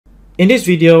In this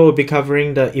video, we'll be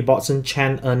covering the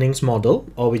Ibbotson-Chen earnings model,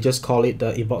 or we just call it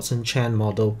the Ibbotson-Chen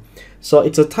model. So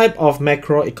it's a type of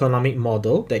macroeconomic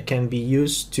model that can be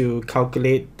used to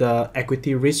calculate the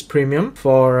equity risk premium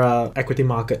for equity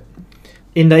market.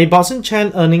 In the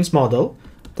Ibbotson-Chen earnings model,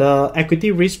 the equity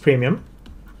risk premium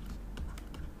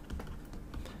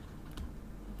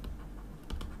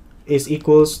is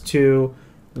equals to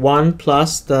 1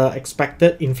 plus the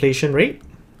expected inflation rate,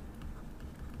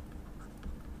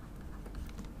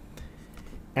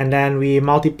 and then we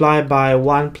multiply by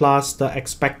 1 plus the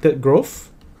expected growth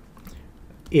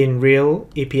in real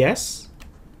EPS,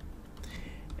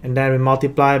 and then we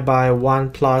multiply by 1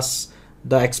 plus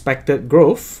the expected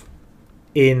growth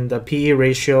in the PE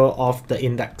ratio of the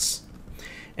index,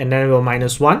 and then we'll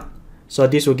minus 1. So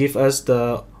this will give us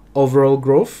the overall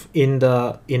growth in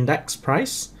the index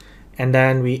price, and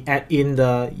then we add in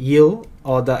the yield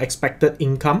or the expected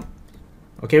income,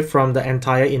 okay, from the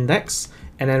entire index,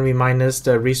 and then we minus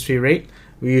the risk-free rate.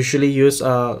 We usually use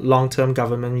a long-term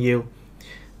government yield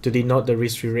to denote the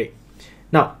risk-free rate.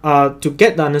 Now, to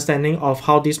get the understanding of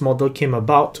how this model came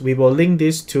about, we will link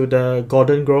this to the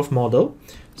Gordon Growth model.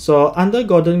 So under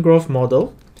Gordon Growth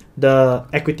model, the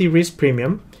equity risk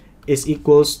premium is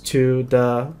equals to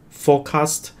the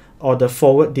forecast or the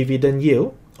forward dividend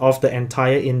yield of the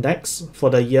entire index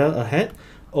for the year ahead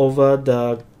over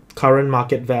the current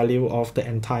market value of the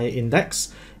entire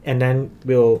index, and then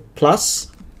we'll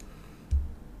plus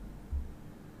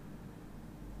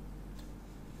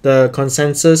the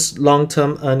consensus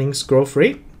long-term earnings growth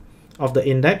rate of the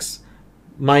index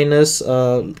minus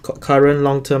current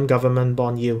long-term government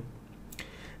bond yield.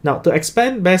 Now, to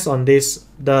expand based on this,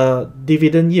 the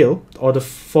dividend yield or the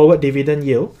forward dividend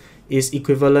yield is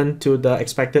equivalent to the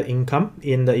expected income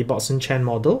in the Ibbotson-Chen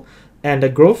model, and the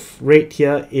growth rate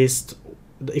here is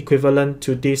equivalent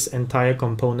to this entire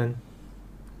component.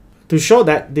 To show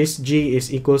that this G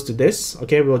is equals to this,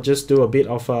 okay, we'll just do a bit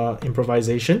of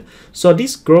improvisation. So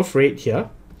this growth rate here,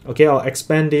 okay, I'll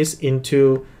expand this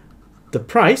into the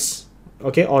price,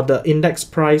 okay, or the index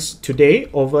price today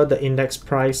over the index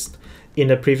price in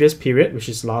the previous period, which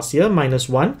is last year, minus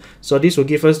 1. So this will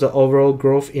give us the overall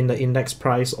growth in the index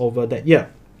price over that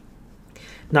year.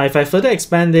 Now, if I further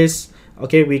expand this,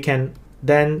 okay, we can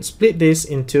then split this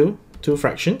into two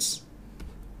fractions.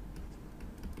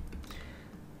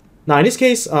 Now, in this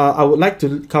case, I would like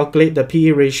to calculate the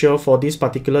PE ratio for this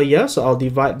particular year. So I'll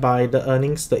divide by the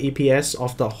earnings, the EPS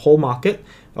of the whole market,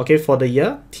 okay, for the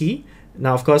year T.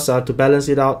 Now, of course, to balance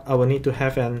it out, I will need to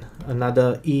have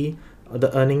another E,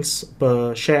 the earnings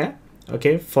per share,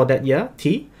 okay, for that year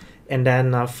T. And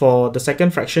then for the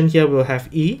second fraction here, we'll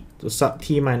have E to sub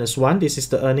T minus 1. This is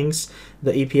the earnings,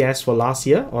 the EPS for last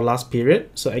year or last period.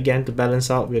 So again, to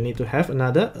balance out, we'll need to have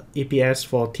another EPS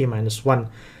for T minus 1.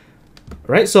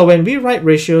 Right, so when we write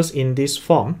ratios in this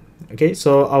form, okay,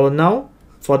 so I will now,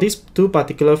 for these two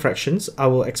particular fractions, I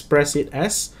will express it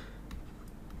as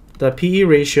the PE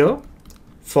ratio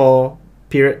for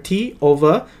period T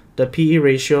over the PE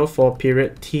ratio for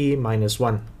period T minus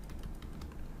 1.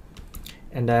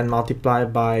 And then multiply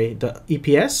by the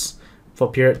EPS for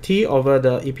period T over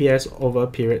the EPS over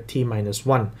period T minus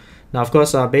 1. Now, of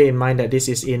course, bear in mind that this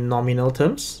is in nominal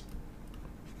terms.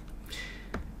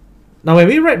 Now, when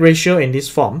we write ratio in this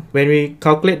form, when we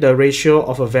calculate the ratio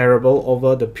of a variable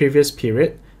over the previous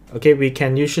period, okay, we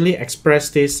can usually express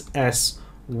this as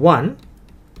 1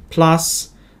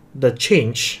 plus the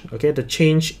change, okay, the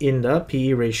change in the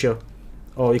PE ratio,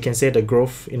 or you can say the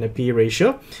growth in the PE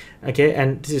ratio, okay,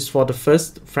 and this is for the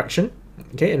first fraction,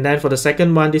 okay, and then for the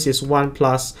second one, this is 1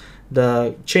 plus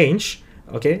the change,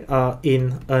 okay,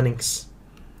 in earnings.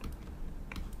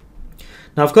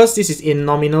 Now, of course, this is in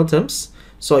nominal terms.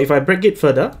 So if I break it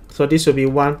further, so this will be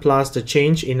 1 plus the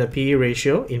change in the PE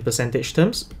ratio in percentage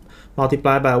terms,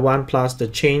 multiplied by 1 plus the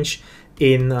change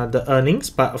in the earnings.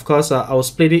 But of course, I'll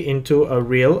split it into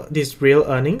this real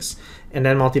earnings, and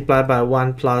then multiply by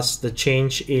 1 plus the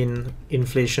change in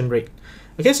inflation rate.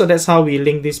 Okay, so that's how we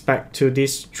link this back to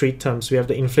these three terms. We have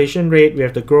the inflation rate, we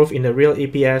have the growth in the real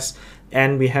EPS,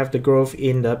 and we have the growth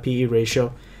in the PE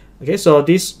ratio. Okay, so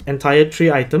these entire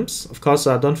three items, of course,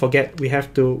 don't forget we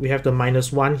have the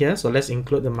minus 1 here. So let's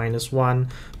include the minus 1,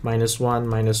 minus 1,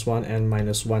 minus 1, and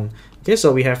minus 1. Okay,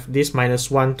 so we have this minus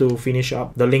 1 to finish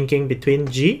up the linking between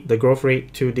G, the growth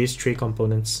rate, to these three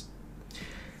components.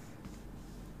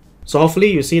 So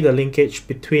hopefully you see the linkage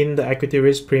between the equity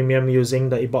risk premium using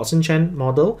the Ibbotson-Chen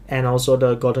model and also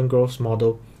the Gordon Growth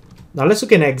model. Now let's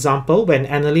look at an example when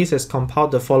analyst has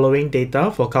compiled the following data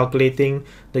for calculating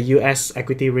the US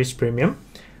equity risk premium.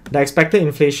 The expected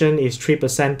inflation is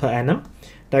 3% per annum.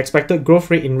 The expected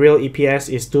growth rate in real EPS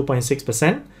is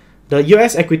 2.6%. The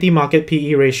US equity market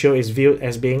PE ratio is viewed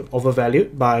as being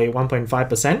overvalued by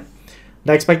 1.5%.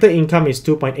 The expected income is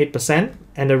 2.8%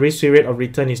 and the risk-free rate of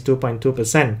return is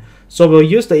 2.2%. So we'll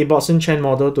use the Ibbotson-Chen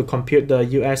model to compute the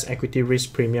US equity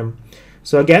risk premium.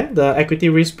 So again, the equity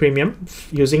risk premium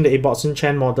using the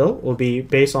Ibbotson-Chen model will be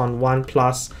based on 1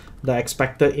 plus the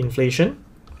expected inflation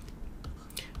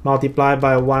multiplied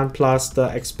by 1 plus the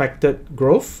expected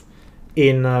growth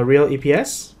in real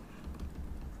EPS,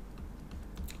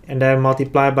 and then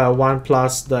multiply by 1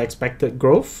 plus the expected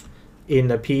growth in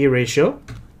the PE ratio.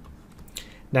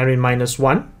 Then we minus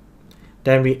 1.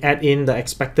 Then we add in the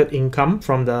expected income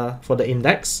for the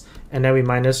index, and then we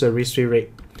minus the risk-free rate.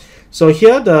 So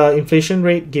here the inflation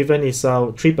rate given is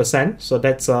 3%, so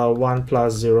that's 1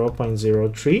 plus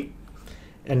 0.03.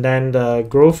 And then the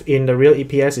growth in the real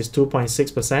EPS is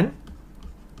 2.6%.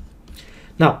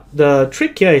 Now, the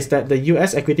trick here is that the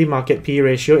US equity market PE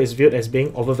ratio is viewed as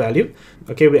being overvalued.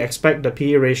 Okay, we expect the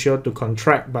PE ratio to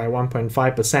contract by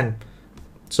 1.5%.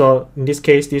 So in this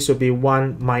case, this will be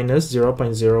 1 minus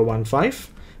 0.015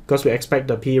 because we expect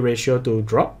the PE ratio to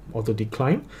drop or to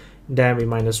decline. Then we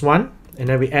minus 1, and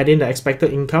then we add in the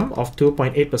expected income of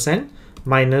 2.8%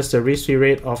 minus the risk-free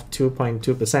rate of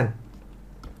 2.2%.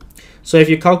 So if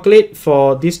you calculate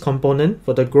for this component,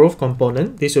 for the growth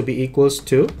component, this will be equals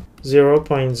to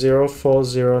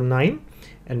 0.0409,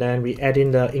 and then we add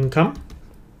in the income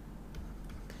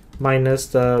minus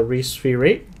the risk-free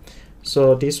rate.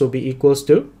 So this will be equals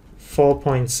to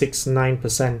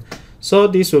 4.69%. So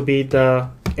this will be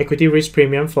the equity risk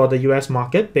premium for the US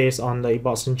market based on the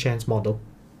Ibbotson-Chen's model.